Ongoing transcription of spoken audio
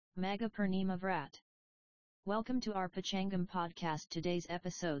Magha Purnima Vrat. Welcome to our Pachangam podcast. Today's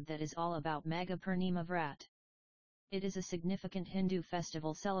episode that is all about Magha Purnima Vrat. It is a significant Hindu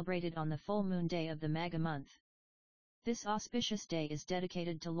festival celebrated on the full moon day of the Magha month. This auspicious day is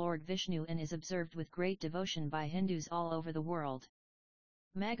dedicated to Lord Vishnu and is observed with great devotion by Hindus all over the world.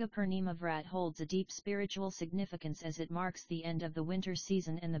 Magha Purnima Vrat holds a deep spiritual significance as it marks the end of the winter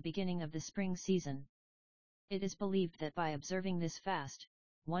season and the beginning of the spring season. It is believed that by observing this fast,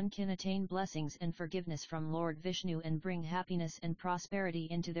 one can attain blessings and forgiveness from Lord Vishnu and bring happiness and prosperity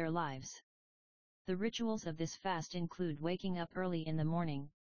into their lives. The rituals of this fast include waking up early in the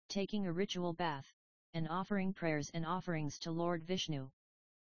morning, taking a ritual bath, and offering prayers and offerings to Lord Vishnu.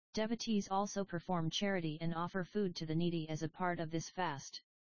 Devotees also perform charity and offer food to the needy as a part of this fast.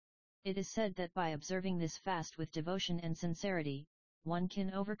 It is said that by observing this fast with devotion and sincerity, one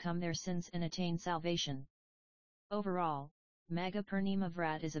can overcome their sins and attain salvation. Overall, Magha Purnima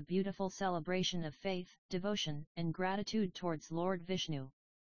Vrat is a beautiful celebration of faith, devotion, and gratitude towards Lord Vishnu.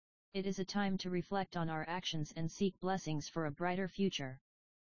 It is a time to reflect on our actions and seek blessings for a brighter future.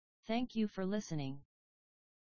 Thank you for listening.